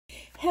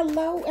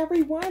Hello,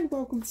 everyone.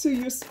 Welcome to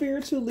your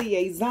spiritual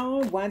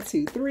liaison 1,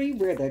 2, 3,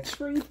 where the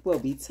truth will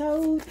be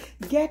told.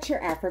 Get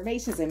your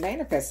affirmations and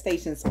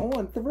manifestations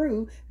on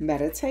through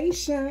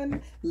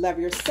meditation. Love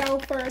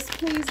yourself first.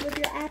 Please live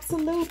your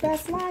absolute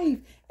best life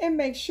and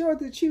make sure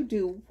that you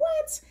do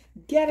what?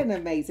 Get an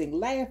amazing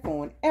laugh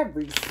on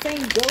every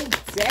single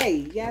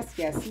day. Yes,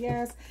 yes,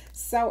 yes.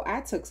 So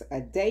I took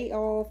a day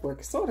off, or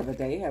sort of a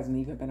day. It hasn't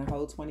even been a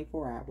whole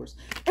 24 hours.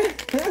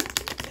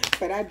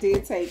 But I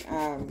did take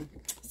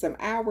some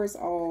hours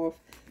off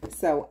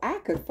so I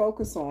could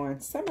focus on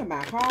some of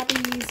my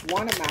hobbies.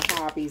 One of my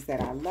hobbies that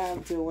I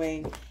love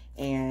doing.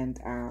 And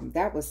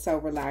that was so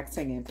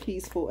relaxing and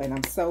peaceful. And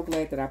I'm so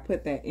glad that I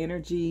put that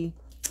energy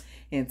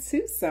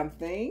into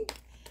something.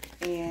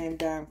 And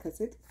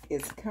because it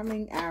is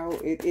coming out,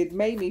 it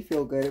made me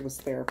feel good. It was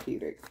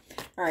therapeutic.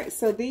 All right,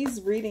 so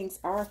these readings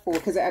are for,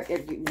 because I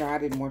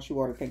didn't want you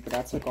all to think that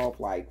I took off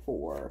like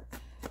for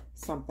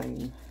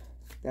something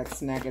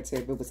that's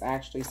negative. It was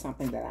actually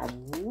something that I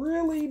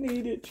really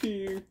needed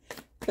to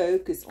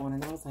focus on.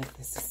 And I was like,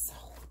 this is so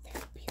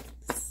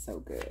therapeutic. This is so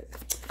good.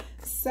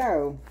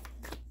 So,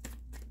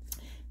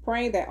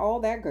 praying that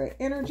all that good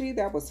energy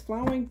that was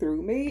flowing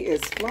through me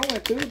is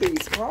flowing through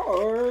these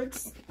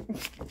cards.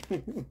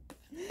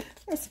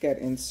 Let's get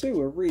into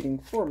a reading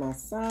for my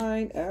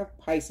sign of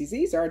Pisces.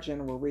 These are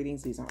general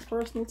readings. These aren't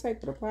personal.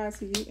 Take what applies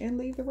to you and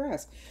leave the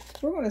rest.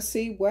 We're going to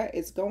see what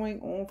is going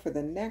on for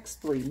the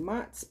next 3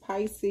 months,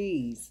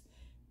 Pisces.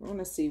 We're going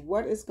to see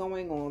what is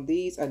going on.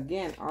 These,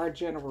 again, are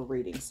general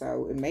readings.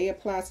 So it may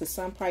apply to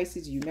some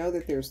Pisces. You know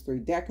that there's 3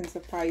 decans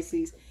of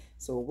Pisces.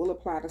 So it will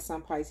apply to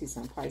some Pisces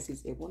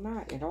it will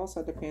not. It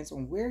also depends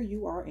on where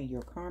you are in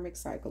your karmic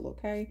cycle,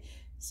 okay?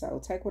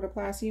 So take what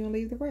applies to you and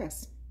leave the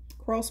rest.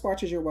 Cross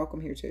watchers, you're welcome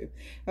here too.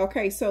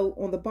 Okay, so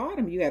on the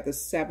bottom, you have the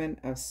 7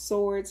 of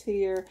Swords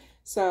here.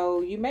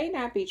 So you may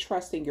not be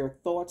trusting your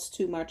thoughts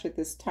too much at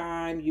this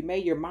time.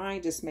 Your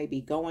mind just may be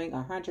going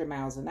 100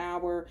 miles an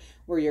hour,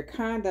 where you're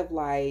kind of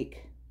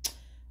like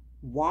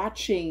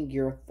watching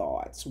your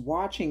thoughts,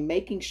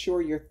 making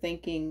sure you're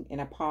thinking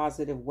in a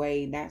positive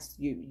way. And that's,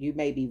 you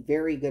may be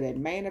very good at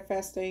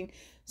manifesting.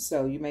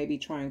 So you may be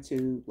trying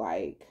to,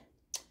 like,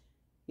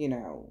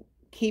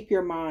 keep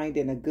your mind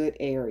in a good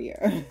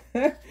area.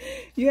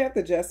 You have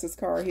the Justice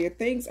card here.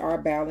 Things are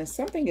balanced.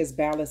 Something is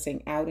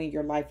balancing out in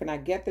your life. And I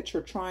get that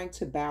you're trying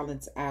to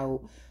balance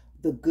out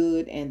the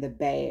good and the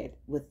bad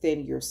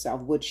within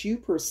yourself. What you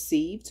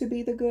perceive to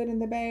be the good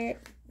and the bad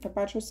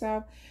about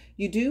yourself.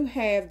 You do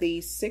have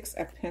the 6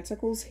 of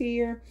Pentacles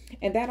here.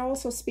 And that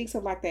also speaks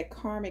of like that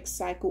karmic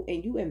cycle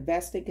and you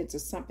investing into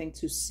something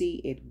to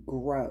see it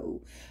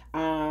grow.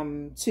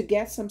 To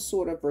get some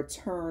sort of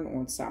return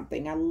on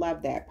something. I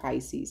love that,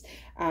 Pisces.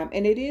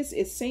 And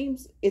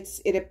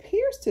it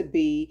appears to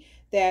be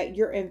that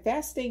you're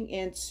investing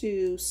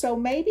into, so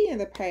maybe in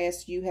the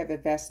past you have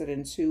invested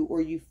into,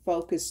 or you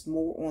focused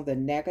more on the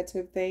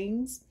negative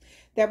things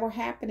that were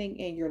happening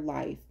in your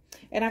life.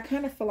 And I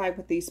kind of feel like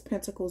with these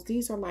pentacles,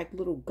 these are like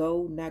little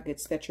gold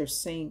nuggets that you're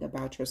seeing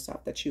about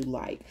yourself that you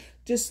like.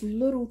 Just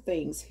little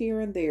things here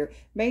and there.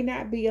 May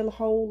not be a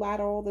whole lot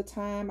all the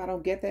time. I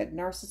don't get that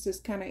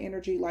narcissist kind of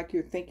energy like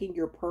you're thinking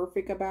you're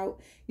perfect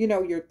about,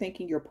 you're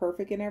thinking you're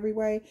perfect in every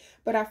way.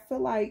 But I feel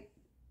like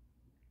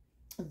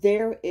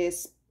there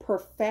is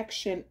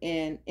perfection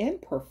in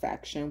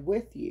imperfection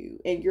with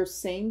you. And you're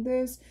seeing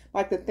this,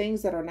 like the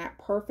things that are not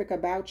perfect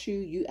about you,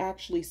 you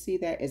actually see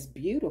that as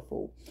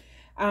beautiful.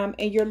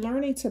 And you're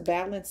learning to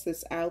balance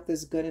this out,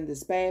 this good and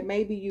this bad.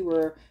 Maybe you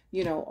were,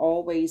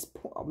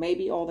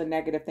 maybe all the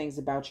negative things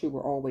about you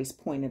were always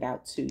pointed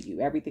out to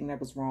you. Everything that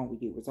was wrong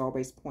with you was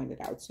always pointed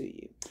out to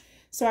you.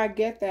 So I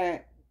get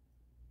that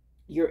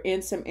you're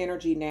in some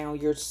energy now.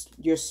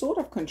 You're sort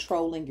of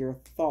controlling your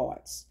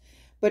thoughts.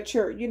 But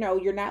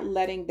you're not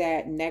letting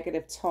that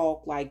negative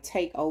talk like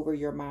take over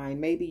your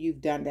mind. Maybe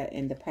you've done that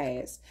in the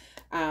past.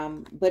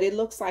 But it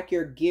looks like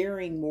you're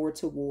gearing more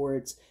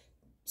towards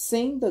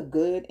seeing the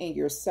good in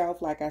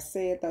yourself. Like I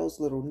said, those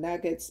little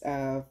nuggets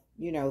of,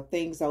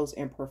 things, those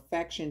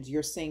imperfections,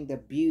 you're seeing the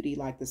beauty,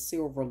 like the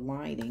silver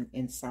lining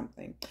in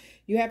something.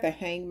 You have the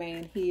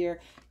Hangman here,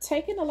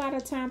 taking a lot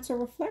of time to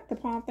reflect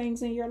upon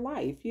things in your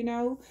life,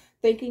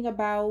 thinking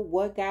about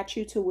what got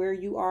you to where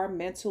you are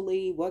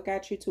mentally, what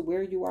got you to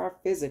where you are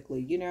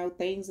physically,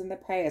 things in the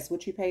past,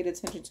 what you paid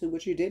attention to,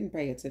 what you didn't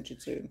pay attention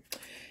to.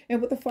 And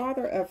with the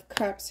Father of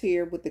Cups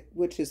here,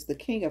 which is the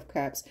King of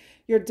Cups,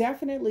 you're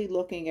definitely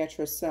looking at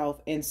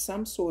yourself in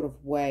some sort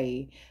of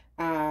way,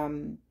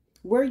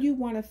 where you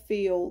want to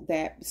feel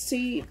that,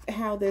 see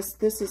how this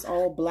is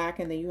all black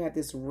and then you have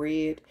this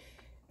red,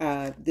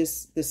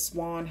 the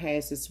swan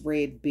has this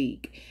red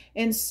beak.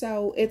 And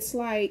so it's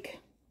like,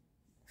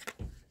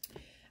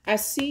 I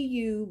see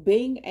you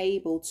being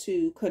able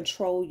to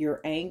control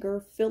your anger,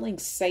 feeling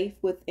safe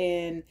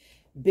within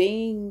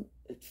knowing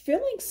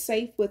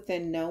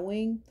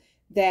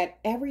that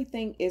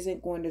everything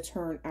isn't going to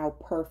turn out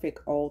perfect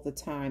all the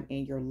time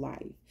in your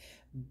life.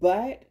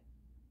 But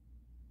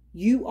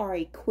you are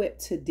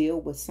equipped to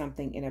deal with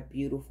something in a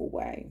beautiful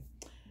way.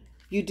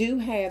 You do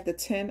have the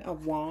 10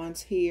 of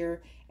Wands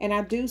here. And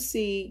I do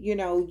see, you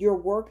know, you're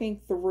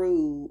working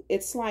through,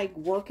 it's like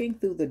working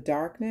through the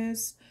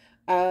darkness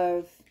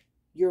of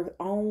your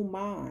own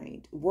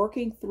mind,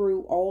 working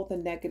through all the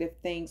negative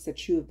things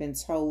that you have been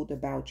told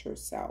about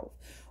yourself,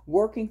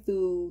 working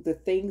through the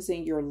things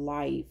in your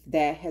life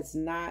that has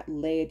not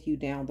led you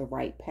down the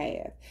right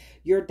path.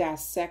 You're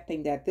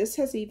dissecting that. This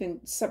has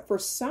even, for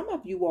some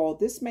of you all,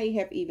 this may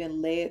have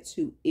even led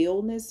to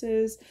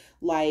illnesses,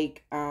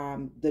 like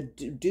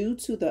due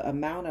to the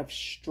amount of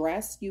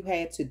stress you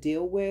had to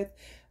deal with,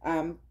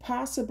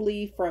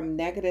 possibly from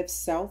negative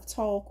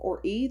self-talk, or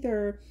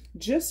either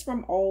just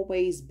from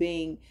always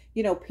being,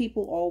 you know,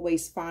 people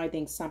always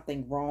finding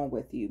something wrong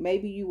with you.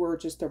 Maybe you were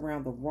just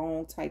around the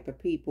wrong type of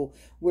people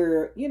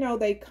where, you know,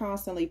 they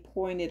constantly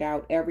pointed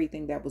out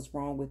everything that was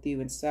wrong with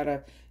you instead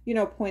of, you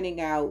know,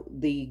 pointing out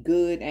the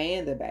good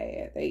and the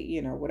bad. They,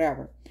 you know,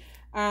 whatever.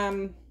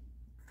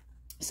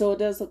 So it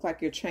does look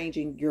like you're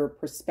changing your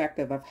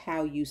perspective of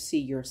how you see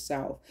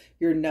yourself.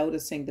 You're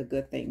noticing the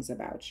good things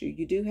about you.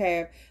 You do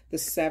have the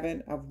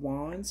 7 of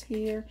Wands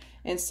here.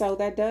 And so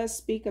that does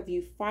speak of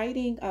you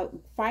fighting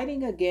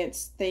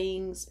against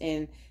things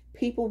and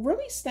people,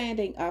 really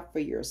standing up for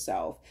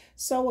yourself.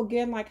 So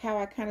again, like how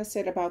I kind of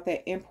said about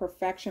that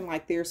imperfection,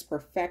 like there's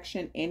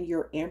perfection in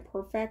your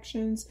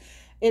imperfections.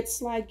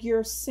 It's like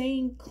you're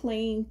seeing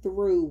clean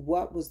through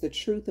what was the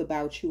truth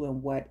about you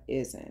and what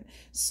isn't.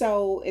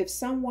 So if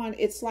someone,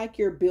 it's like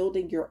you're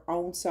building your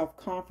own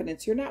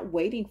self-confidence. You're not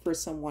waiting for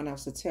someone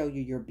else to tell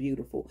you you're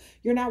beautiful.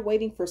 You're not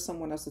waiting for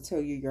someone else to tell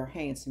you you're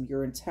handsome,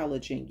 you're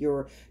intelligent,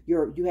 you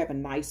have a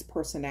nice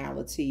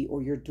personality,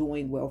 or you're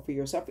doing well for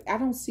yourself. I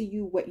don't see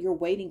you what you're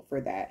waiting for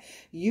that.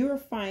 You're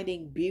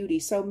finding beauty.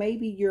 So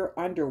maybe you're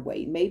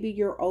underweight, maybe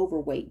you're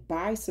overweight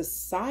by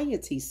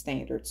society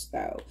standards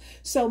though.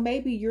 So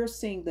maybe you're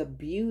seeing the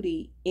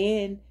beauty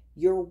in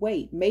your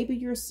weight. Maybe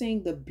you're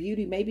seeing the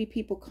beauty. Maybe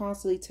people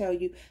constantly tell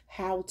you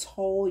how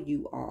tall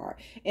you are.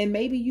 And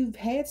maybe you've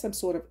had some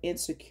sort of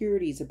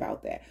insecurities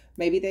about that.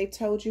 Maybe they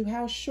told you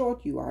how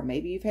short you are.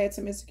 Maybe you've had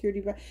some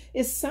insecurity about it.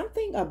 It's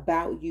something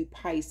about you,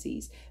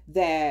 Pisces,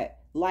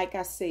 that, like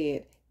I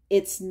said,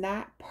 it's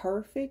not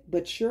perfect,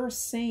 but you're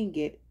seeing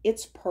it.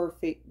 It's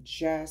perfect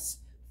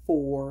just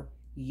for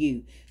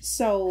you.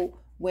 So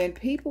when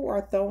people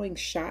are throwing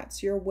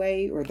shots your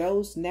way, or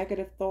those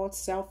negative thoughts,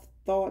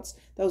 self-thoughts,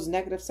 those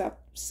negative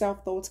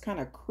self-thoughts kind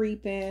of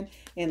creep in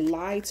and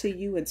lie to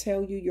you and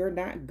tell you you're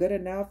not good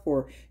enough,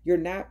 or you're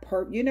not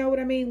you know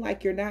what I mean?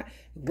 Like you're not,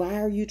 why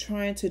are you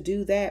trying to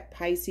do that,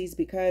 Pisces?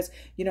 Because,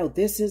 you know,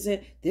 this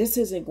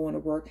isn't going to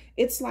work.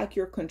 It's like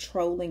you're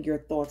controlling your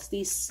thoughts,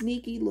 these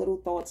sneaky little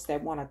thoughts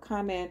that want to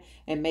come in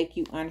and make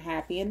you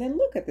unhappy. And then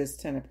look at this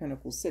 10 of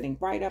Pentacles sitting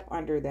right up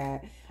under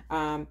that.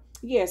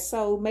 Yeah,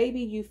 so maybe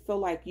you feel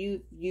like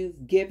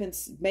you've given,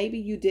 maybe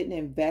you didn't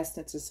invest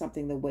into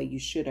something the way you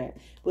should have.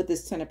 With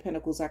this 10 of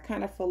Pentacles, I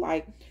kind of feel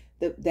like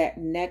that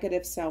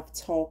negative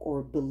self-talk,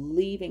 or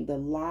believing the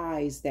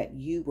lies that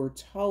you were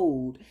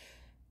told,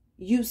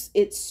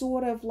 it's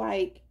sort of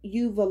like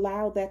you've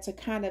allowed that to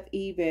kind of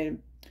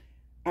even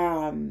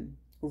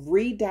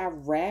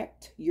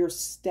redirect your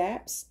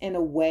steps in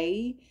a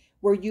way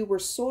where you were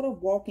sort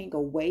of walking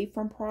away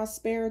from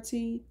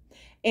prosperity.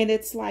 And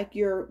it's like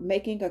you're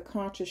making a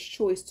conscious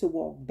choice to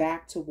walk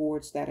back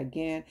towards that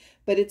again.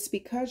 But it's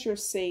because you're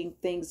seeing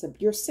things,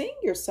 you're seeing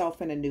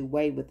yourself in a new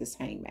way with this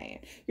Hangman.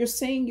 You're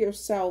seeing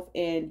yourself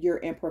and your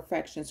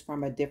imperfections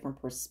from a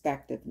different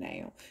perspective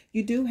now.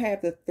 You do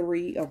have the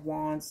 3 of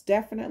Wands,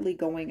 definitely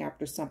going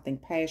after something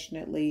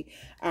passionately,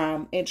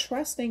 and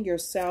trusting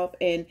yourself,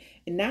 and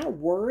not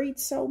worried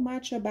so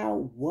much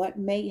about what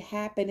may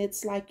happen.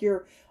 It's like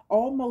you're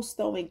almost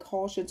throwing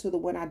caution to the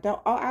wind. I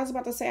was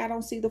about to say, I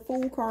don't see the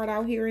Fool card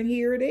out here, and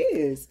here it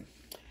is.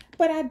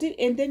 But I do.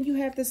 And then you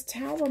have this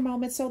Tower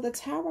moment. So the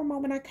Tower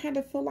moment, I kind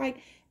of feel like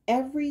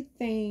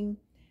everything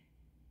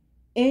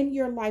in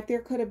your life,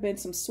 there could have been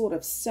some sort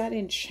of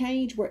sudden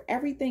change where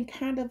everything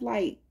kind of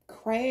like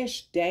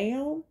crashed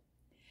down.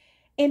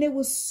 And it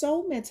was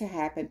so meant to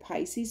happen,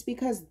 Pisces,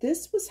 because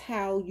this was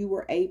how you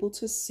were able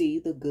to see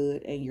the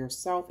good in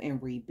yourself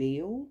and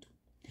rebuild.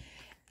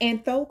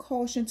 And throw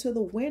caution to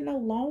the wind. No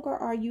longer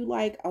are you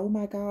like, oh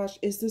my gosh,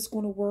 is this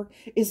going to work?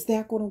 Is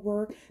that going to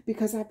work?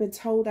 Because I've been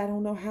told I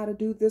don't know how to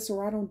do this,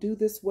 or I don't do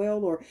this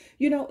well, or,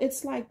 you know,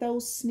 it's like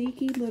those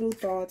sneaky little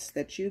thoughts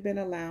that you've been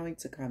allowing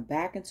to come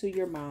back into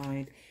your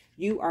mind.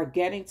 You are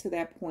getting to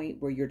that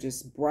point where you're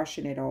just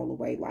brushing it all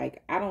away.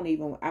 Like, I'm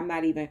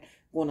not even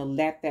going to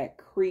let that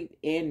creep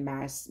in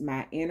my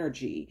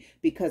energy,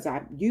 because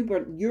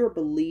you're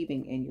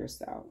believing in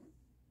yourself.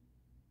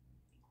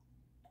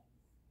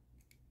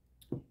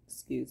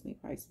 Excuse me,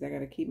 Pisces. I got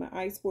to keep my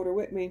ice water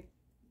with me.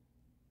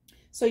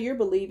 So you're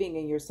believing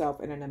in yourself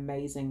in an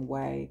amazing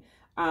way.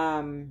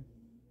 And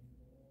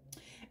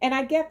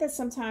I get that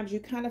sometimes you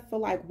kind of feel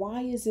like,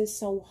 why is it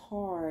so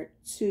hard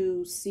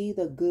to see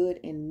the good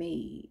in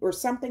me, or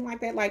something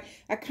like that? Like,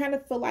 I kind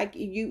of feel like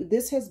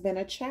this has been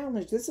a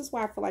challenge. This is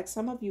why I feel like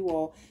some of you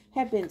all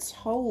have been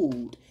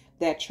told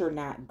that you're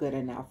not good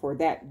enough, or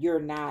that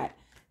you're not,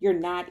 you're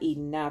not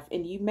enough.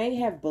 And you may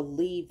have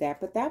believed that,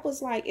 but that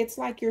was like, it's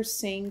like you're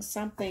seeing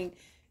something.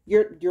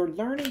 You're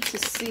learning to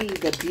see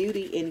the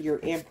beauty in your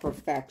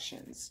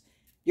imperfections.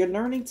 You're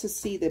learning to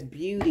see the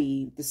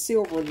beauty, the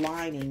silver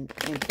lining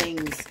in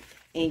things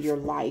in your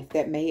life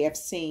that may have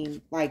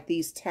seemed like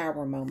these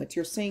tower moments.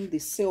 You're seeing the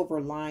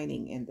silver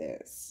lining in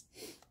this.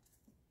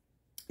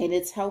 And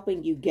it's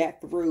helping you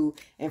get through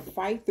and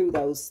fight through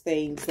those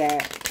things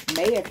that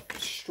may have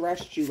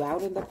stressed you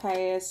out in the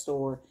past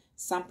or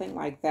something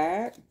like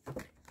that.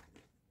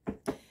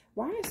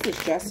 Why is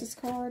this Justice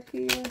card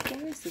here? Why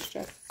is this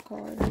Justice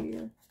card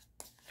here?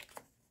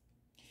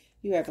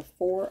 You have the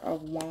Four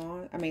of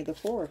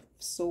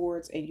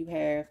Swords, and you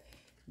have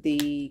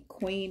the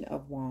Queen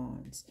of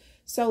Wands.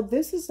 So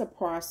this is a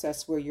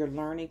process where you're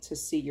learning to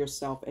see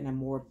yourself in a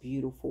more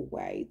beautiful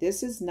way.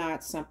 This is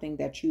not something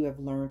that you have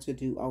learned to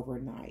do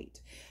overnight.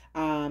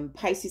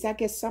 Pisces, I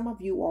guess some of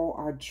you all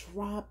are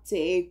drop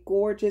dead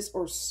gorgeous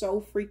or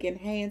so freaking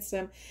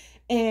handsome,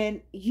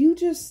 and you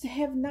just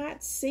have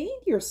not seen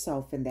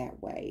yourself in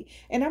that way.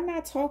 And I'm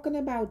not talking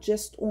about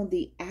just on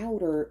the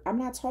outer. I'm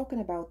not talking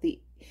about the,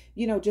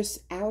 you know,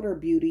 just outer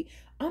beauty.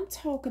 I'm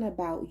talking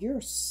about your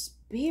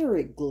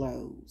spirit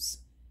glows.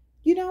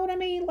 You know what I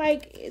mean?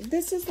 Like,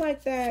 this is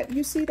like that.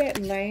 You see that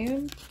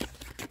lamb?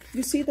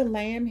 You see the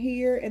lamb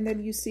here, and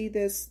then you see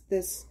this,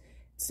 it's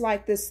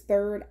like this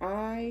third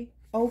eye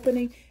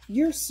opening.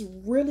 You're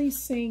really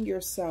seeing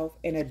yourself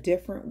in a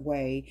different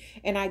way.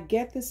 And I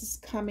get this is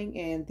coming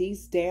in.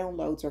 These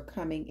downloads are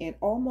coming in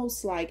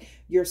almost like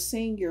you're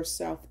seeing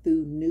yourself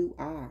through new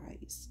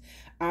eyes.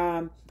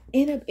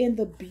 In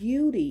the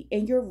beauty,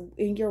 and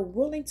you're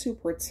willing to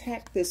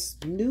protect this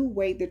new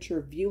way that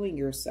you're viewing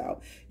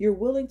yourself. You're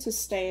willing to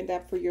stand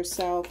up for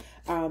yourself,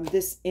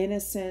 this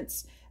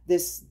innocence,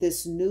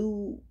 this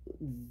new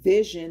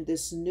vision,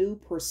 this new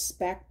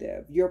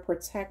perspective. You're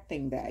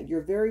protecting that.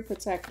 You're very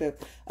protective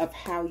of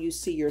how you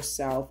see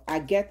yourself. I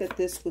get that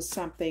this was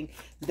something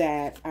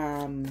that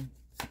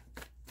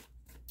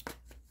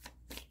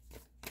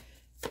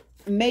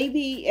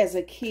maybe as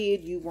a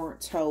kid you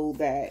weren't told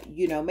that,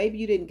 you know, maybe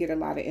you didn't get a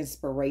lot of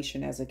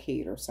inspiration as a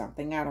kid or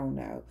something. I don't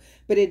know.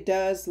 But it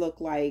does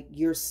look like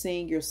you're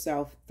seeing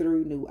yourself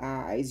through new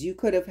eyes. You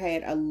could have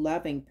had a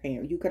loving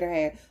parent. You could have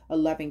had a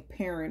loving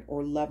parent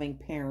or loving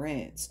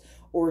parents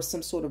or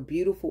some sort of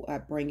beautiful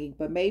upbringing.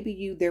 But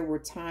maybe there were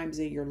times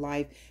in your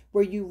life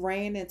where you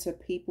ran into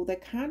people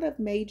that kind of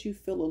made you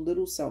feel a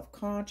little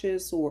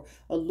self-conscious or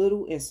a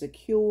little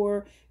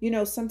insecure. You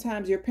know,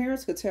 sometimes your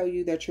parents could tell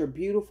you that you're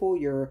beautiful,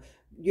 you're,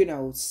 you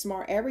know,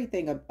 smart,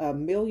 everything a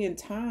million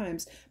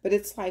times. But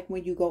it's like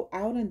when you go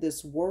out in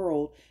this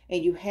world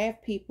and you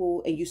have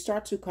people and you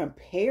start to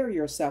compare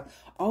yourself.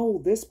 Oh,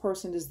 this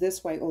person is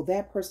this way. Oh,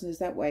 that person is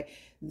that way.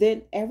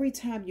 Then every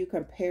time you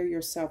compare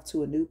yourself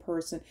to a new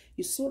person,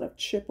 you sort of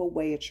chip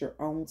away at your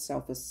own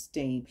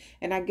self-esteem.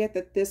 And I get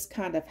that this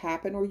kind of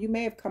happened, or you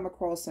may have come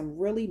across some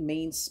really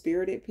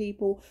mean-spirited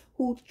people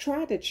who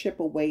try to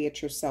chip away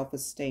at your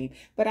self-esteem.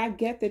 But I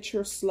get that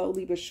you're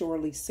slowly but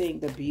surely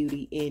seeing the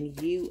beauty in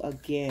you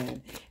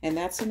again. And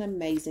that's an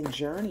amazing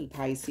journey,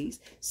 Pisces.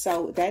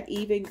 So that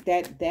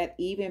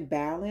even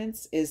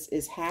balance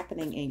is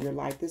happening in your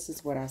life. This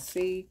is what I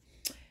see.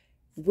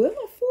 Wheel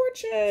of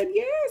Fortune,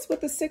 yes,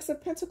 with the Six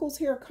of Pentacles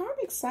here.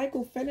 Karmic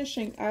cycle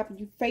finishing up.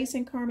 You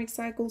facing karmic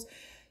cycles,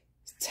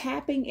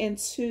 tapping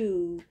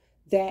into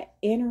that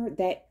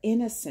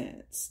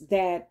innocence,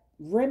 that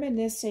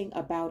reminiscing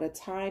about a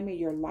time in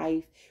your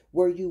life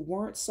where you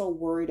weren't so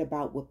worried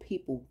about what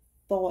people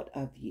thought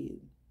of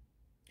you.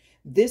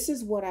 This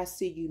is what I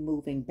see you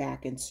moving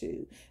back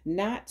into.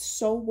 Not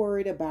so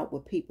worried about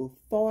what people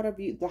thought of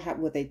you,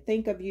 what they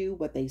think of you,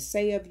 what they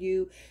say of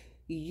you.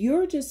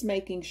 You're just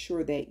making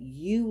sure that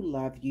you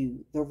love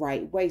you the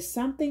right way.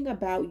 Something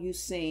about you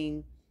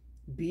seeing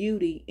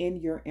beauty in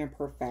your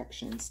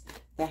imperfections.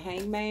 The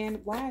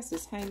Hangman. Why is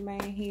this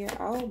Hangman here?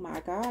 Oh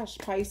my gosh,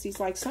 Pisces.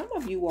 Like some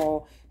of you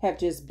all have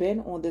just been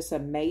on this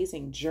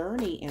amazing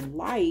journey in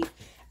life.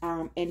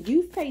 And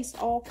you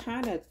faced all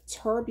kind of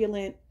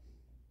turbulent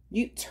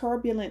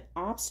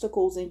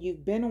obstacles, and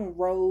you've been on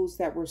roads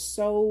that were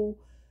so,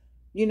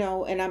 you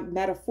know, and I'm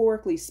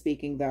metaphorically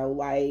speaking though,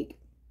 like,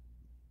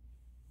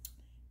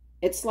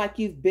 it's like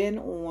you've been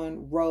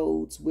on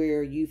roads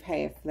where you've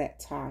had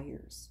flat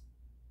tires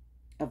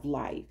of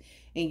life,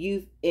 and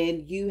you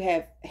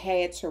have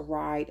had to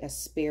ride a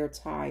spare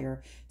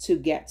tire to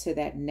get to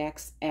that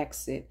next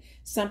exit.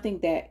 Something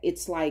that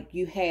it's like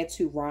you had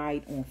to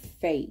ride on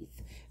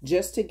faith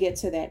just to get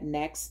to that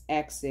next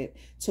exit,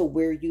 to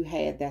where you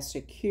had that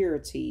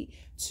security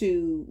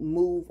to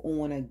move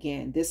on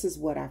again. This is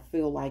what I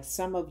feel like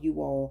some of you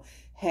all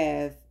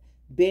have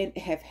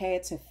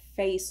had to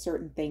face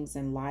certain things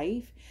in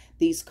life.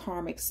 These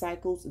karmic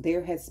cycles,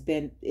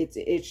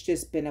 it's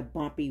just been a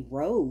bumpy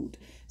road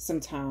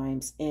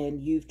sometimes,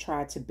 and you've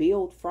tried to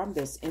build from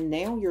this, and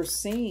now you're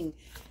seeing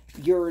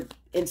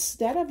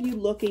instead of you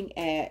looking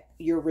at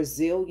your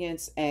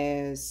resilience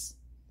as,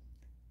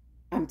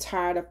 I'm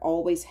tired of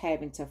always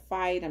having to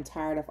fight, I'm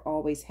tired of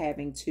always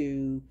having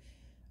to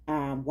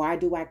Why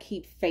do I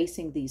keep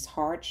facing these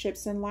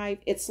hardships in life?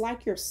 It's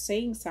like you're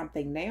seeing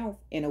something now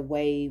in a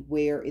way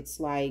where it's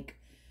like,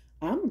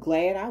 I'm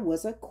glad I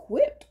was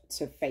equipped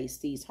to face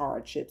these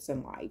hardships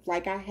in life.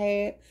 Like I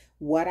had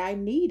what I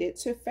needed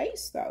to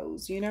face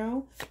those, you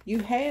know? You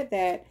had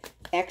that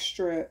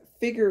extra,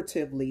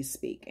 figuratively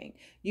speaking,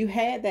 you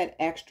had that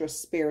extra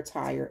spare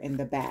tire in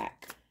the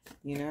back,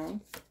 you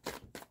know?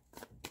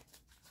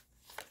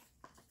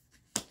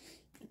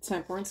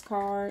 Temperance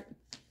card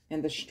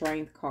and the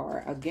Strength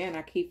card. Again,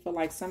 I keep feel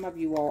like some of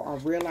you all are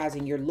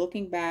realizing you're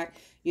looking back,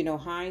 you know,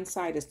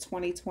 hindsight is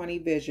 20/20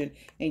 vision,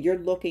 and you're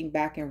looking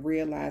back and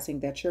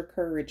realizing that your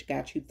courage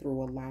got you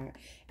through a lot,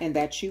 and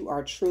that you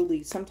are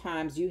truly,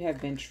 sometimes you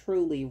have been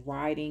truly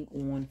riding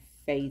on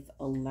faith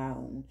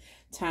alone.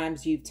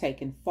 Times you've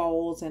taken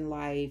falls in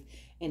life,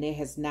 and it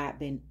has not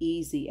been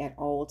easy at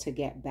all to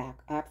get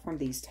back up from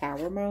these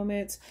tower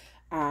moments.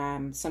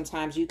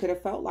 Sometimes you could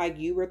have felt like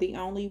you were the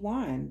only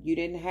one. You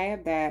didn't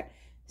have that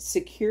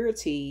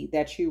security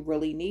that you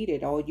really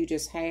needed. All you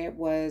just had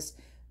was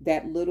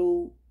that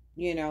little,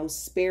 you know,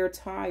 spare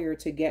tire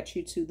to get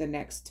you to the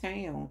next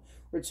town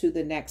or to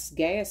the next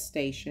gas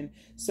station.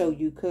 So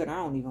you could, I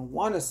don't even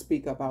want to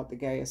speak about the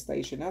gas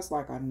station. That's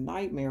like a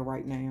nightmare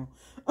right now.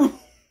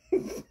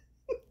 Okay,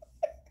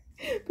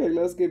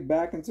 let's get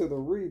back into the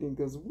reading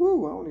because,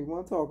 woo, I don't even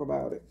want to talk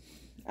about it.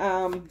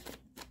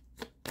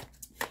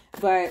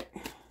 But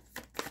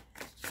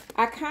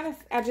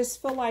I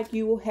just feel like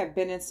you have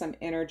been in some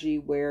energy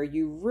where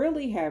you're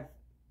really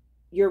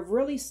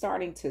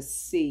starting to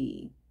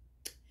see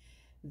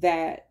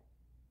that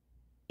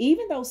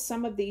even though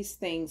some of these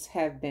things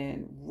have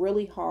been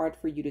really hard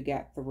for you to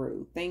get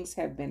through,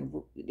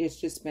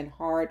 it's just been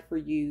hard for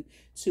you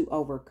to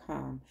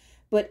overcome.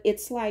 But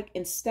it's like,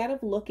 instead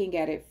of looking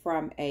at it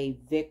from a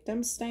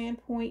victim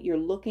standpoint, you're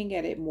looking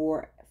at it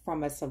more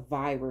from a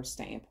survivor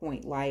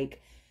standpoint.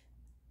 Like,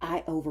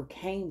 I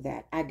overcame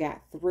that. I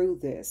got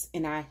through this,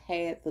 and I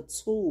had the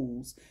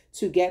tools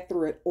to get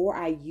through it, or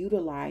I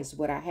utilized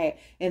what I had.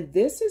 And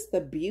this is the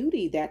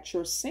beauty that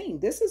you're seeing.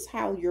 This is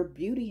how your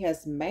beauty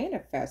has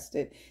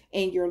manifested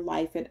in your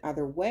life in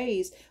other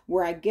ways,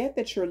 where I get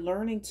that you're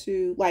learning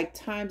to, like,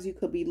 times you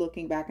could be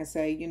looking back and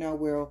say, you know,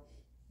 well,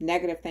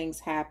 negative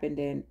things happened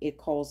and it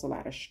caused a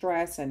lot of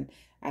stress, and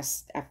I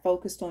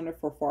focused on it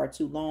for far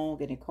too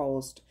long, and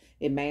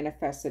it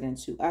manifested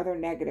into other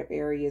negative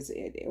areas,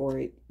 or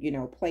it, you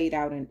know, played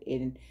out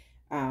and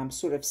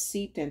sort of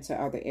seeped into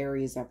other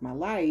areas of my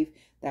life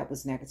that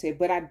was negative.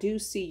 But I do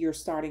see you're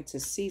starting to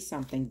see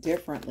something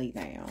differently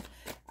now.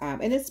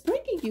 And it's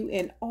bringing you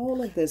in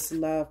all of this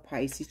love,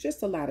 Pisces,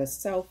 just a lot of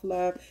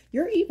self-love.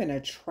 You're even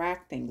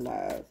attracting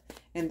love.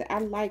 And I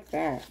like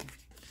that.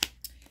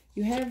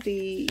 You have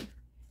the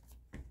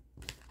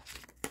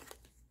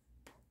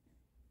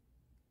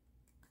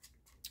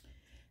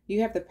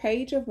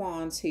Page of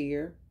Wands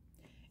here,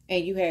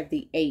 and you have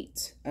the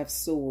Eight of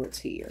Swords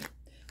here.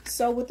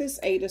 So with this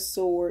Eight of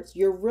Swords,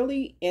 you're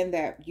really in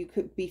that, you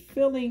could be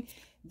feeling,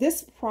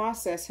 this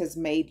process has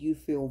made you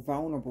feel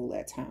vulnerable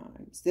at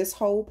times. This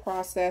whole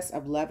process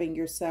of loving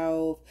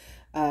yourself,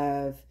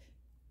 of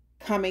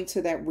coming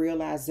to that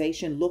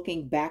realization,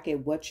 looking back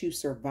at what you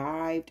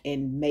survived,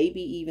 and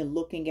maybe even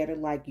looking at it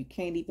like you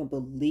can't even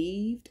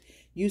believe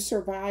you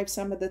survived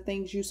some of the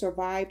things you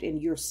survived,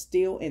 and you're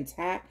still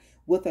intact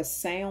with a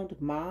sound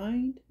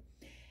mind.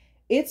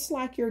 It's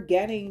like you're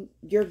getting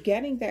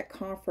that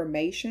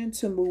confirmation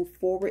to move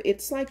forward.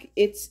 It's like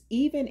it's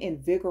even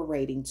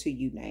invigorating to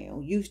you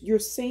now. You're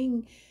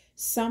seeing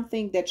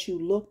something that you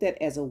looked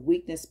at as a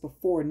weakness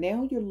before.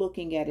 Now you're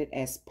looking at it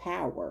as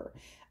power.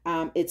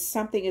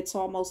 It's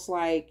almost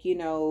like, you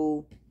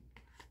know,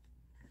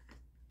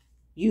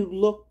 you're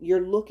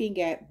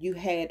looking at, you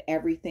had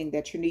everything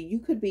that you need. You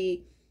could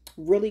be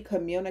really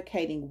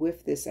communicating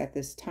with this at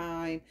this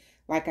time.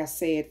 Like I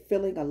said,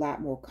 feeling a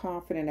lot more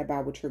confident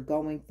about what you're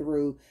going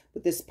through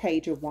with this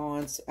Page of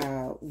Wands,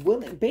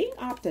 being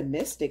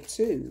optimistic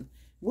too,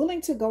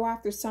 willing to go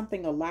after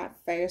something a lot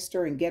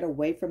faster and get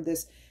away from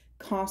this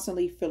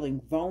constantly feeling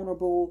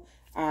vulnerable.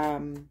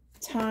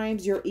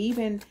 Times you're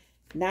even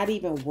not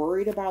even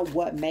worried about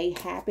what may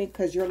happen,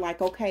 because you're like,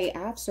 okay,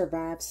 I've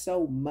survived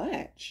so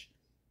much.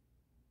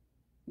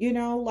 You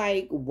know,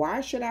 like,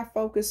 why should I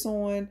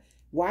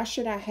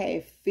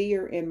have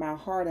fear in my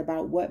heart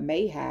about what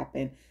may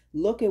happen?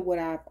 Look at what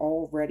I've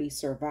already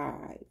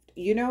survived.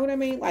 You know what I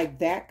mean? Like,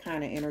 that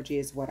kind of energy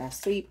is what I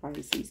see,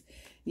 Pisces.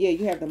 Yeah,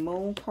 you have the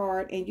Moon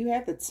card, and you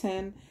have the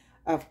 10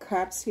 of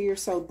Cups here.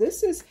 So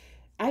this is,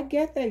 I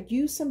get that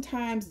you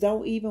sometimes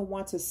don't even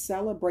want to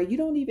celebrate. You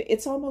don't even,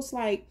 it's almost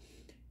like,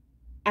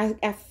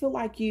 I feel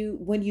like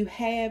when you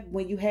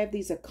have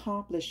these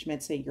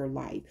accomplishments in your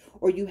life,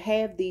 or you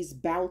have these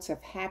bouts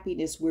of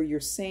happiness where you're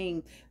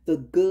seeing the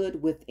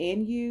good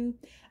within you,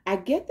 I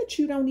get that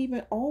you don't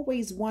even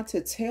always want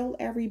to tell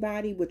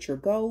everybody what your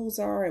goals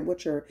are and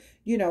what your,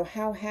 you know,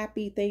 how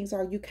happy things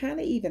are. You kind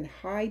of even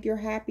hide your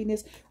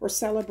happiness or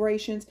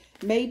celebrations,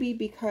 maybe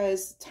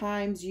because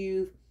times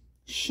you've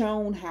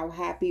shown how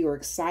happy or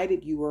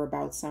excited you were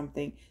about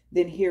something,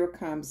 then here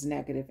comes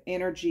negative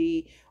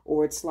energy,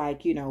 or it's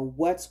like, you know,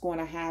 what's going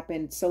to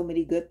happen? So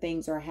many good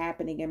things are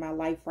happening in my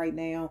life right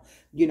now.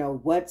 You know,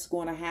 what's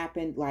going to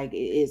happen? Like,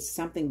 is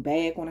something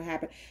bad going to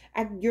happen?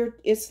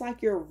 It's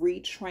like you're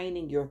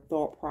retraining your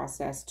thought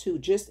process to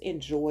just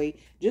enjoy,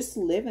 just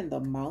live in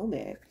the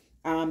moment.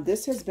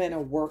 This has been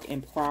a work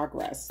in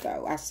progress,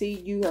 though. I see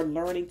you are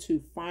learning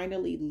to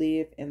finally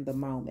live in the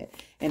moment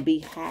and be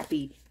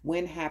happy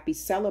when happy,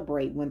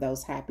 celebrate when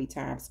those happy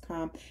times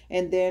come,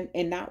 and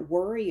not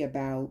worry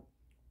about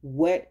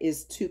what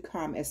is to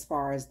come as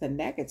far as the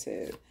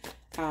negative.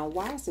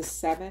 Why is the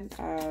Seven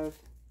of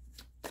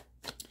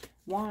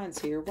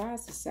Wands here? Why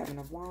is the Seven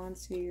of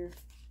Wands here?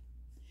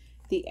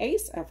 The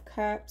Ace of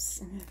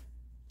Cups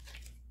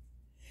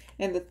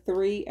and the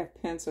Three of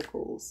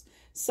Pentacles.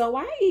 So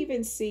I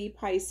even see,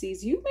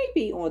 Pisces, you may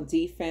be on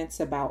defense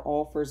about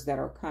offers that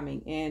are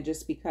coming in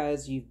just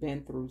because you've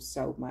been through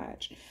so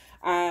much.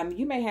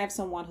 You may have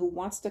someone who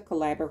wants to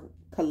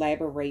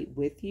collaborate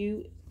with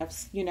you,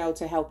 you know,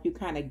 to help you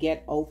kind of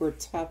get over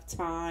tough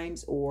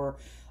times or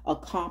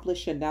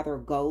accomplish another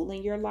goal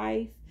in your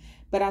life.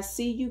 But I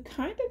see you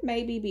kind of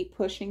maybe be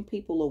pushing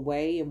people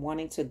away and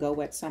wanting to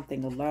go at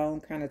something alone,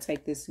 kind of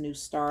take this new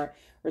start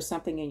or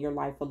something in your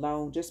life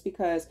alone, just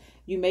because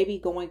you may be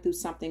going through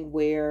something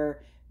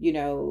where, you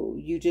know,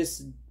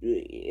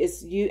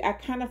 I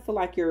kind of feel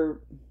like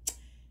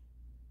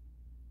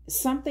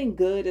something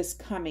good is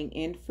coming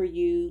in for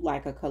you,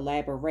 like a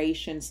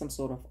collaboration, some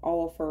sort of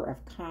offer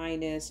of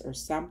kindness or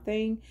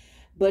something,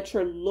 but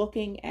you're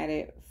looking at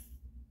it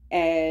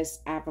as,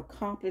 I've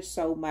accomplished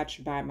so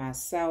much by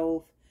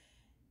myself.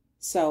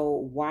 So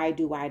why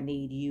do I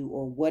need you?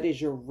 Or what is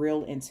your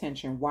real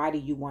intention? Why do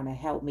you want to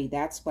help me?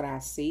 That's what I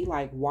see.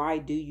 Like, why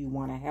do you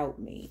want to help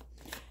me?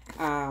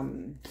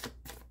 And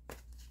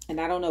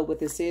I don't know what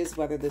this is,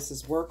 whether this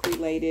is work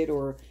related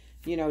or,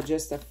 you know,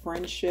 just a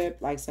friendship,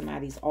 like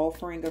somebody's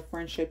offering a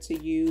friendship to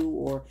you,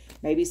 or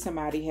maybe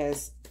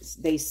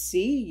they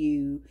see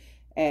you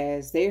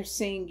as, they're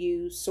seeing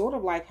you sort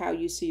of like how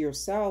you see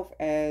yourself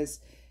as,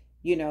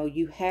 you know,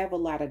 you have a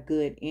lot of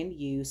good in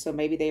you. So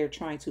maybe they are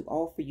trying to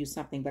offer you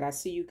something, but I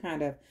see you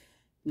kind of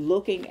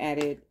looking at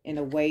it in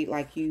a way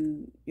like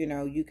you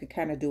know, you can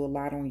kind of do a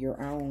lot on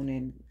your own.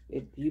 And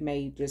you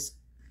may just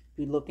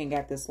be looking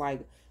at this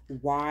like,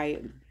 why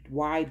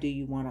do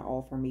you want to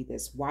offer me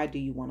this? Why do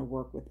you want to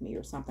work with me,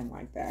 or something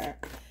like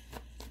that?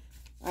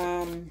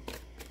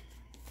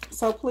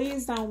 So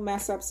please don't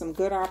mess up some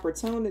good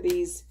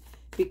opportunities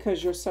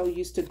because you're so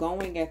used to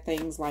going at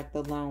things like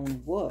the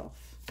lone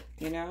wolf,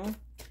 you know?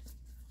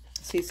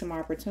 See some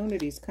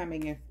opportunities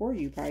coming in for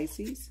you,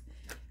 Pisces.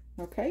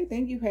 Okay,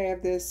 then you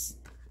have this,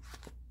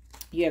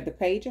 you have the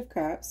Page of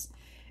Cups,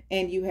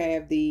 and you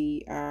have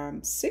the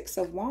Six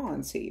of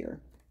Wands here.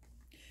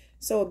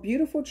 So a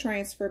beautiful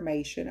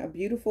transformation, a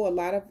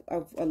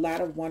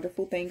lot of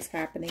wonderful things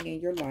happening in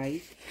your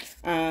life.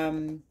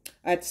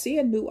 I see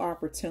a new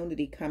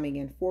opportunity coming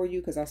in for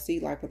you, because I see,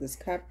 like, with this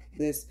cup,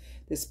 this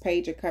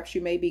Page of Cups, you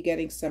may be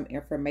getting some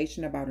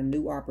information about a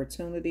new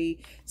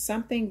opportunity,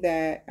 something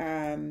that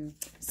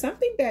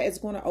is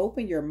going to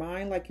open your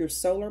mind, like your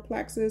solar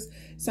plexus,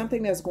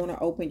 something that's going to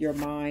open your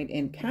mind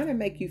and kind of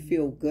make you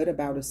feel good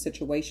about a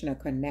situation, a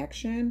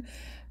connection,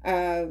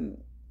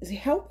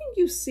 helping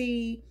you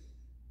see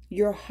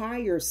your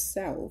higher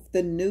self,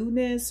 the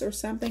newness or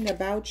something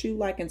about you,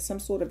 like in some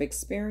sort of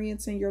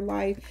experience in your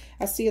life.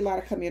 I see a lot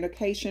of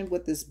communication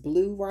with this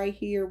blue right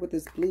here, with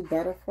this blue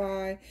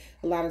butterfly,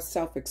 a lot of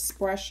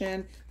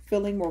self-expression,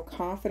 feeling more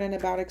confident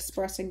about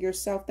expressing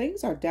yourself.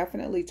 Things are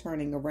definitely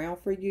turning around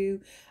for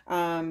you.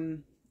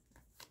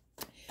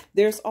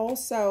 There's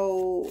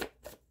also,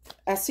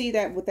 I see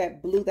that with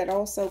that blue, that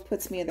also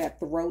puts me in that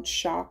throat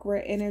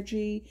chakra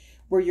energy,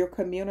 where you're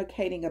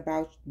communicating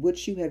about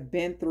what you have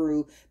been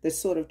through, the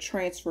sort of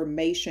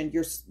transformation.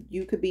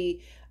 You could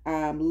be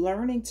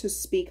learning to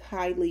speak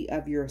highly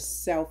of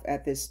yourself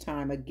at this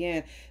time.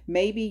 Again,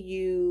 maybe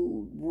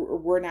you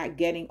were not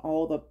getting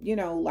all the, you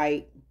know,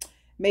 like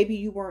maybe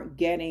you weren't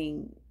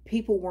getting,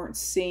 people weren't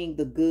seeing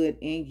the good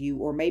in you,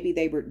 or maybe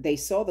they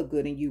saw the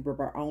good in you, but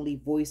were only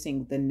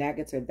voicing the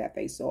negative that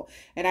they saw.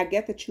 And I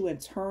get that you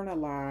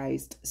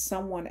internalized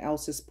someone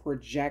else's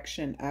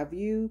projection of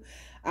you,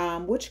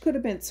 which could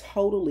have been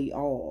totally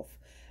off.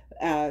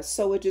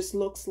 So it just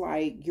looks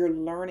like you're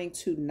learning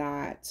to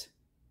not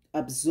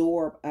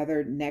absorb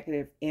other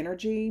negative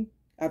energy,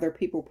 other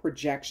people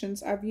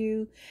projections of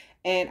you.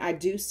 And I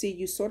do see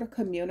you sort of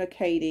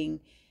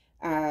communicating,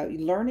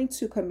 learning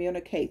to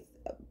communicate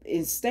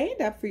and stand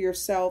up for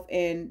yourself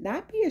and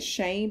not be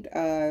ashamed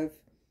of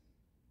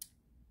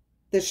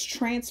this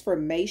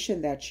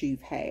transformation that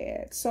you've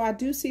had. So I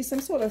do see some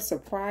sort of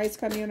surprise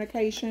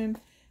communication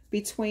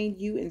between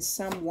you and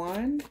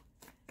someone.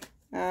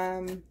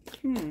 Yeah,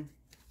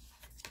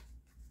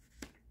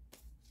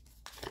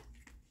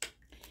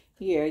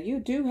 you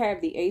do have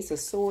the Ace of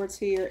Swords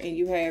here, and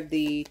you have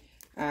the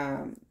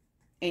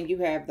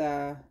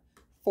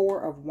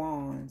Four of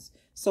Wands.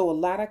 So a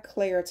lot of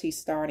clarity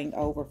starting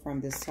over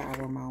from this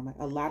Tower moment.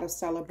 A lot of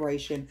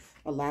celebration,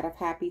 a lot of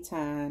happy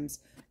times,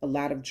 a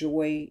lot of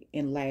joy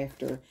and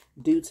laughter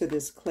due to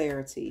this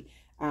clarity.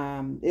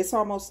 It's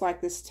almost like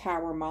this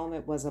Tower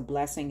moment was a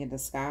blessing in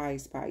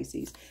disguise,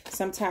 Pisces.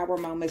 Some Tower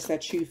moments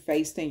that you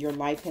faced in your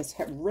life has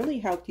really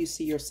helped you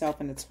see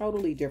yourself in a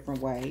totally different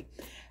way.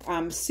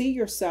 See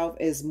yourself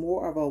as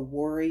more of a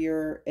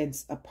warrior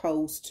as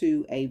opposed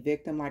to a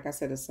victim. Like I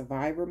said, a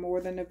survivor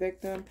more than a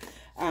victim.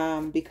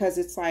 Because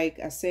it's like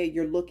I said,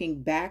 you're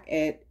looking back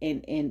at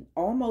in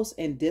almost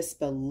in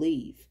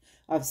disbelief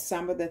of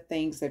some of the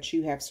things that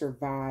you have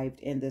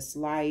survived in this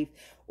life,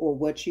 or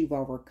what you've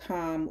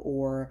overcome,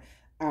 or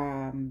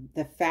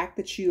the fact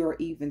that you are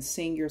even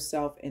seeing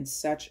yourself in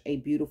such a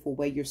beautiful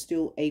way. You're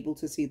still able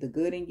to see the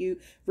good in you,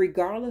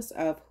 regardless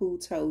of who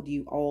told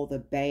you all the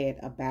bad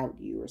about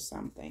you or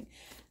something.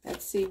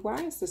 Let's see.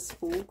 Why is this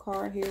Fool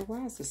card here?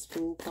 Why is this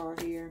Fool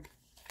card here?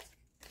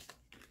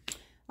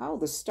 Oh,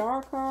 the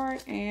Star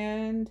card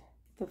and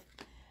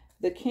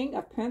the King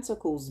of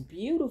Pentacles.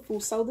 Beautiful.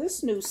 So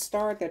this new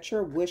start that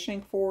you're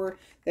wishing for,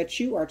 that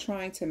you are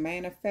trying to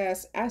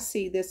manifest, I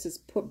see this is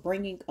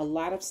bringing a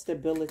lot of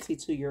stability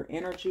to your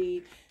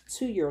energy,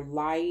 to your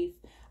life.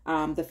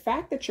 The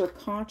fact that you're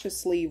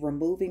consciously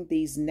removing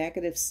these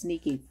negative,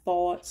 sneaky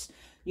thoughts,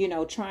 you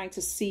know, trying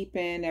to seep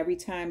in every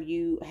time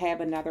you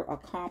have another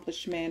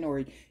accomplishment,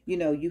 or, you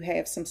know, you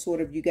have some sort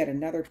of, you get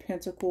another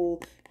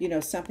pentacle, you know,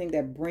 something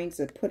that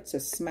puts a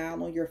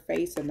smile on your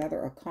face,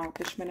 another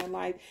accomplishment in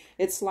life.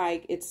 It's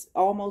like, it's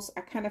almost,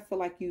 I kind of feel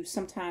like you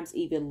sometimes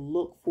even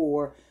look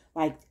for,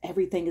 like,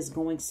 everything is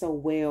going so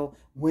well.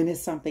 When is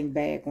something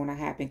bad going to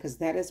happen? Because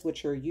that is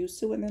what you're used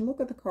to. And then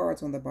look at the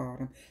cards on the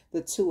bottom.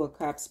 The Two of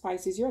Cups.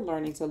 Pisces, you're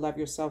learning to love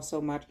yourself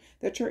so much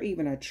that you're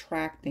even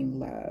attracting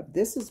love.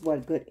 This is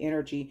what good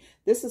energy,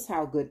 this is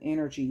how good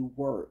energy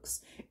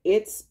works.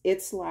 It's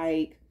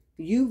like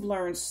you've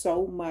learned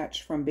so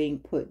much from being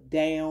put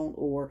down,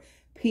 or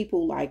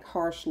people like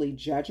harshly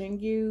judging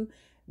you.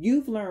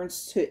 You've learned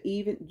to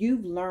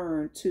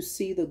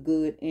see the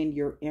good in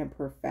your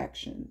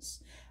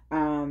imperfections.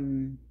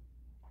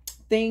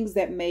 Things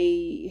that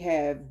may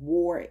have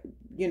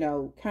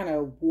kind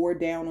of wore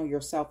down on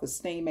your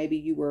self-esteem. Maybe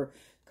you were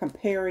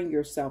comparing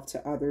yourself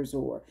to others,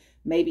 or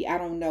maybe, I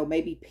don't know,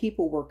 maybe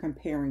people were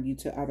comparing you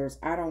to others.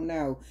 I don't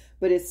know,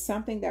 but it's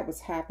something that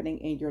was happening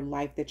in your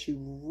life that you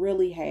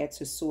really had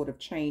to sort of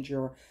change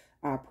your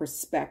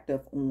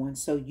perspective on,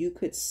 so you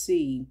could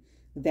see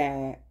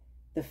that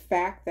the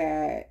fact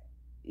that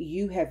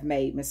you have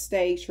made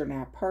mistakes, you're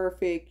not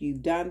perfect,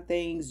 you've done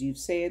things, you've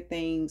said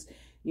things,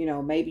 you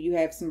know, maybe you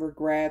have some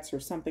regrets or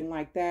something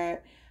like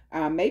that.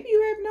 Maybe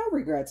you have no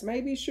regrets.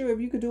 Maybe, sure, if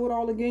you could do it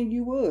all again,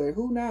 you would.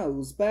 Who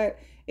knows? But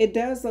it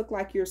does look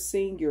like you're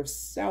seeing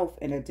yourself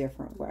in a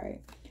different way.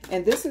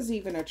 And this is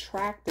even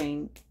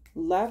attracting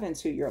love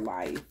into your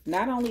life.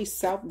 Not only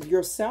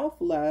your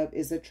self-love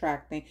is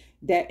attracting,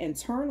 that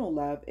internal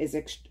love is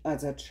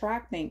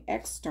attracting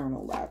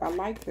external love. I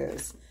like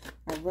this.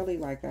 I really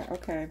like that.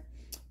 Okay.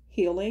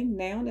 Healing.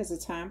 Now is a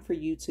time for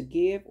you to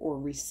give or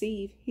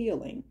receive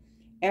healing.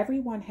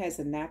 Everyone has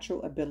a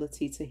natural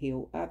ability to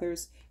heal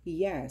others.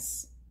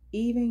 Yes,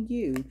 even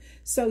you.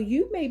 So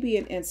you may be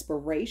an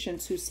inspiration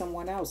to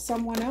someone else.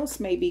 Someone else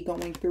may be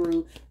going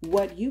through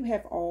what you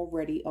have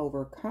already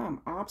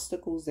overcome,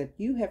 obstacles that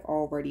you have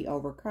already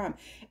overcome.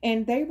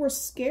 And they were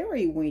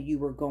scary when you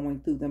were going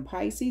through them,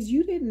 Pisces.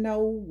 You didn't know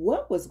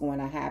what was going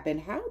to happen,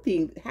 how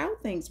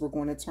things were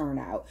going to turn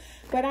out.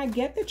 But I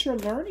get that you're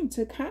learning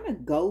to kind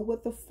of go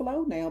with the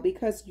flow now,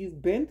 because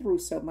you've been through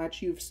so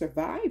much, you've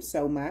survived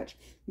so much,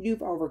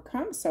 you've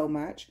overcome so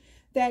much,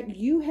 that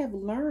you have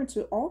learned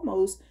to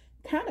almost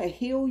kind of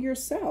heal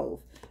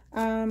yourself.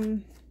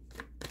 And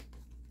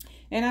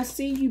I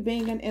see you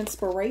being an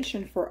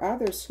inspiration for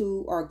others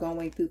who are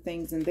going through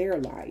things in their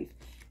life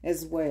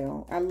as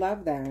well. I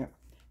love that.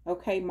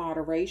 Okay,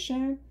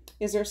 moderation.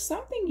 Is there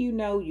something you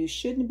know you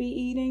shouldn't be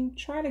eating?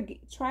 Try to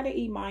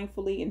eat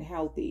mindfully and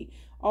healthy.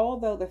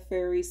 Although the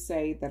fairies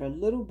say that a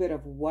little bit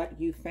of what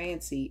you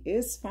fancy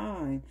is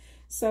fine.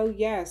 So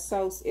yes,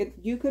 so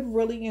you could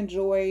really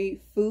enjoy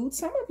food.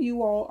 Some of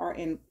you all are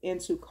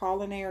into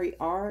culinary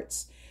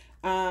arts.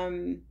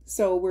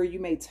 So where you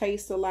may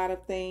taste a lot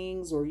of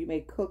things, or you may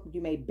cook,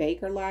 you may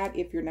bake a lot.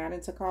 If you're not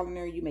into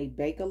culinary, you may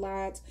bake a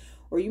lot,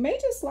 or you may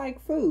just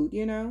like food,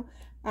 you know.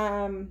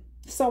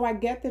 So I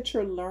get that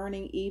you're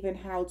learning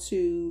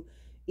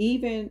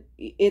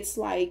it's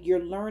like you're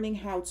learning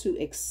how to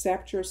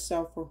accept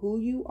yourself for who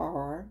you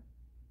are.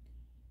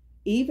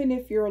 Even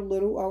if you're a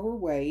little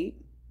overweight,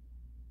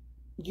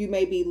 you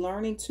may be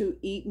learning to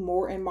eat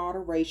more in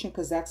moderation,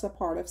 because that's a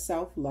part of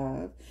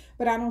self-love.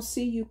 But I don't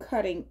see you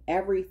cutting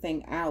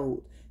everything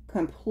out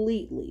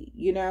completely,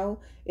 you know.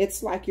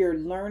 It's like you're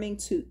learning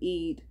to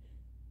eat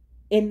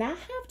and not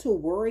have to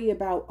worry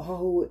about,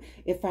 oh,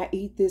 if I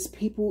eat this,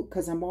 people,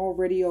 because I'm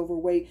already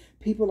overweight,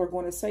 people are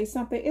going to say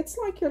something. It's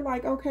like, you're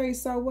like, okay,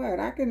 so what?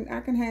 I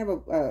can have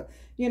a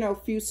you know,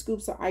 few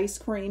scoops of ice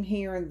cream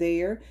here and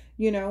there,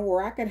 you know,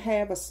 or I could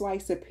have a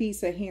slice of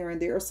pizza here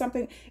and there or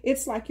something.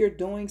 It's like you're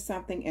doing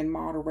something in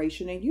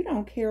moderation and you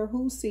don't care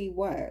who see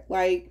what.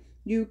 Like,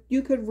 you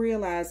could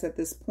realize at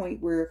this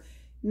point where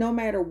no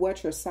matter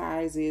what your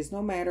size is,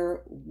 no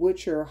matter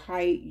what your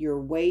height, your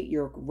weight,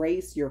 your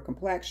race, your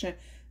complexion,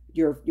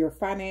 your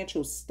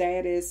financial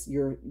status,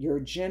 your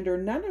gender,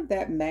 none of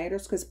that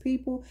matters, because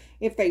people,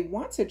 if they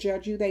want to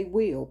judge you, they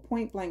will,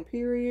 point blank,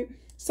 period.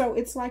 So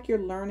it's like you're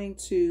learning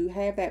to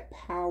have that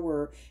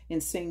power in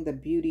seeing the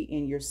beauty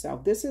in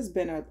yourself. This has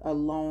been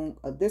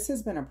this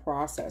has been a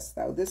process,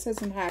 though. This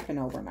hasn't happened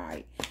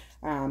overnight.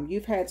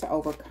 You've had to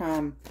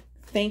overcome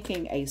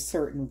thinking a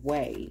certain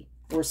way,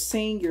 or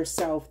seeing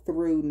yourself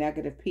through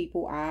negative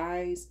people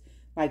eyes,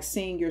 like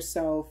seeing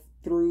yourself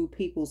through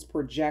people's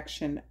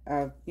projection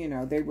of, you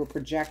know, they were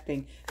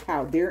projecting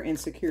how their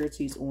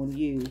insecurities on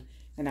you.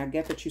 And I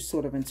get that you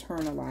sort of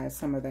internalize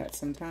some of that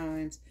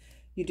sometimes.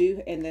 You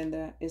do. And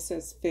then it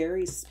says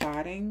fairy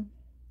spotting.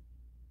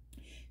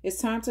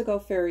 It's time to go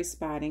fairy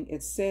spotting.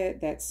 It said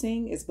that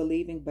seeing is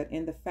believing, but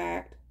in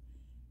fact,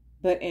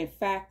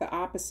 the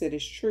opposite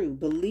is true.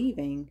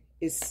 Believing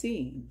is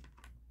seeing.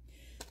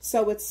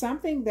 So it's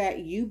something that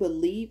you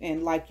believe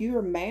in, like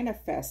you're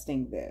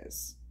manifesting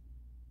this.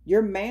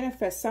 You're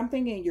manifest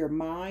something in your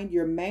mind.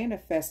 You're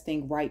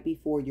manifesting right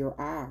before your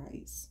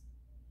eyes.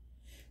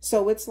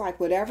 So it's like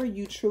whatever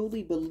you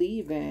truly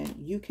believe in,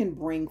 you can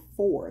bring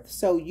forth.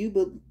 So if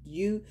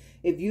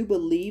you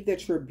believe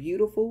that you're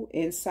beautiful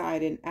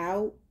inside and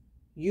out,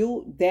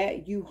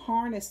 you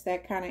harness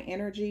that kind of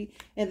energy,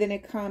 and then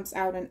it comes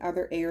out in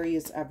other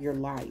areas of your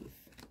life.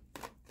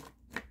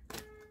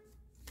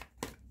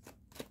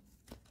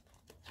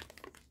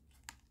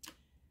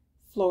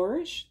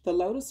 Flourish. The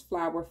lotus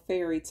flower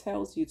fairy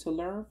tells you to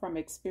learn from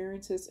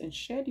experiences and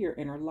shed your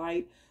inner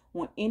light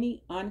on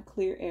any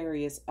unclear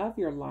areas of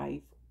your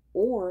life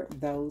or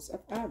those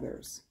of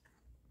others.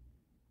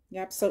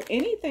 Yep. So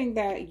anything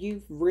that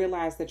you've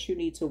realized that you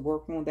need to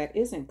work on that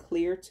isn't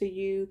clear to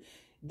you,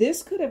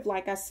 this could have,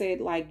 like I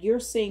said, like you're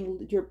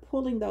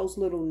pulling those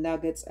little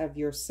nuggets of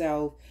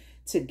yourself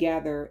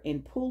together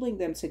and pulling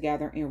them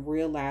together and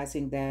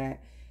realizing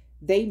that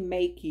they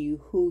make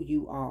you who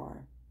you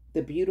are,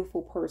 the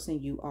beautiful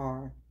person you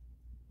are.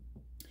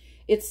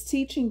 It's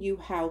teaching you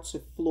how to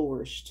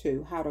flourish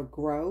too, how to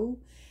grow.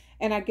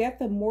 And I get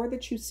the more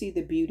that you see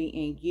the beauty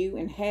in you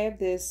and have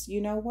this,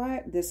 you know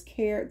what, this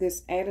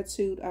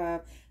attitude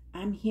of,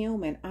 I'm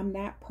human, I'm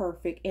not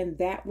perfect. And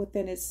that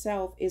within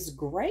itself is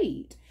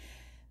great.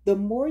 The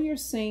more you're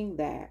seeing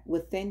that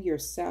within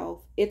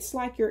yourself, it's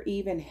like you're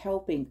even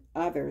helping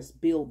others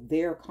build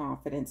their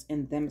confidence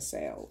in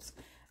themselves.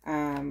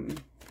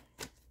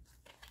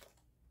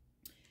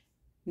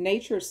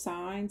 Nature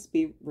signs,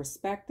 be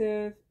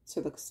respectful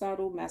to the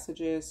subtle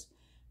messages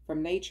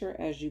from nature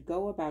as you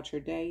go about your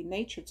day.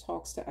 Nature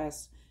talks to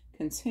us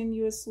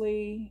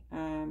continuously.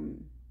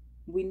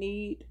 We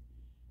need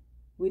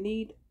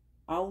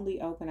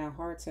only open our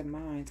hearts and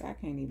minds. I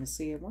can't even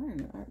see it.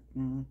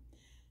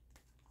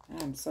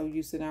 I'm so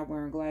used to not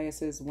wearing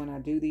glasses when I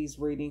do these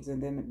readings,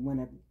 and then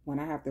when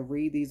I have to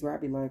read these, where I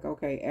be like,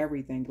 okay,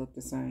 everything look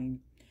the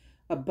same.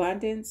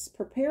 Abundance.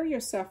 Prepare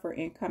yourself for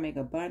incoming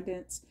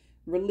abundance.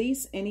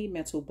 Release any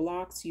mental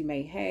blocks you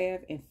may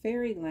have. In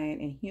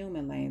fairyland and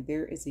human land,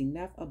 there is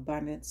enough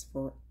abundance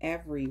for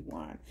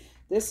everyone.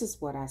 This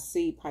is what I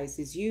see,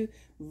 Pisces. You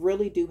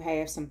really do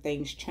have some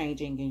things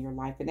changing in your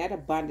life. And that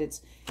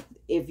abundance,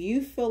 if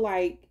you feel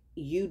like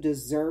you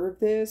deserve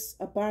this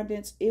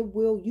abundance, you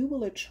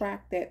will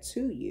attract that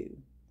to you.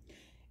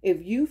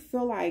 If you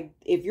feel like,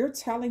 if you're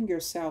telling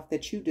yourself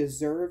that you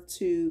deserve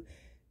to,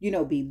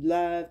 be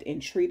loved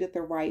and treated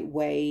the right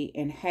way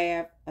and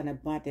have an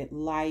abundant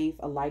life,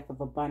 a life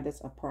of abundance,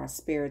 of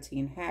prosperity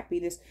and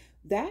happiness,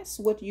 that's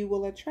what you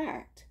will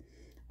attract.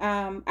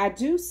 I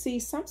do see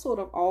some sort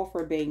of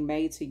offer being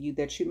made to you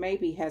that you may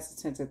be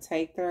hesitant to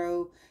take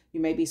through. You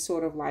may be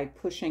sort of like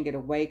pushing it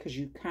away because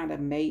you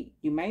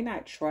may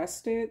not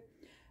trust it.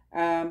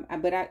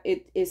 But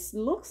it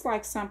looks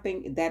like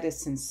something that is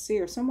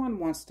sincere. Someone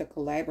wants to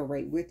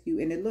collaborate with you,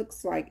 and it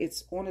looks like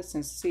it's on a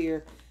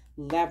sincere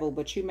level,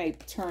 but you may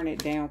turn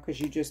it down because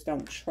you just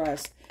don't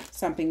trust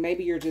something.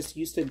 Maybe you're just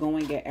used to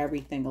going at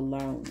everything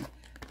alone.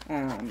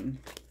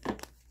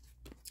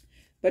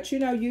 But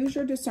use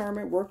your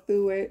discernment, work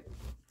through it,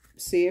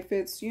 see if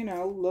it's,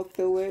 look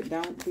through it.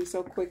 Don't be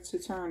so quick to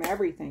turn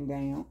everything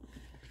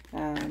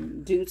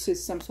down due to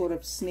some sort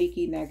of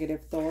sneaky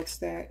negative thoughts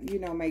that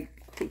may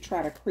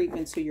try to creep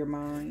into your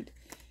mind,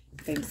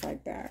 things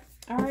like that.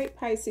 All right,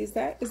 Pisces,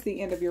 that is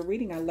the end of your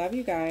reading. I love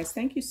you guys.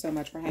 Thank you so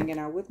much for hanging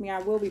out with me. I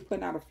will be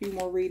putting out a few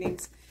more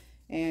readings,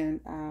 and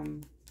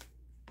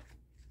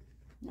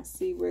let's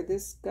see where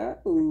this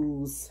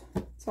goes.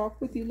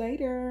 Talk with you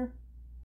later.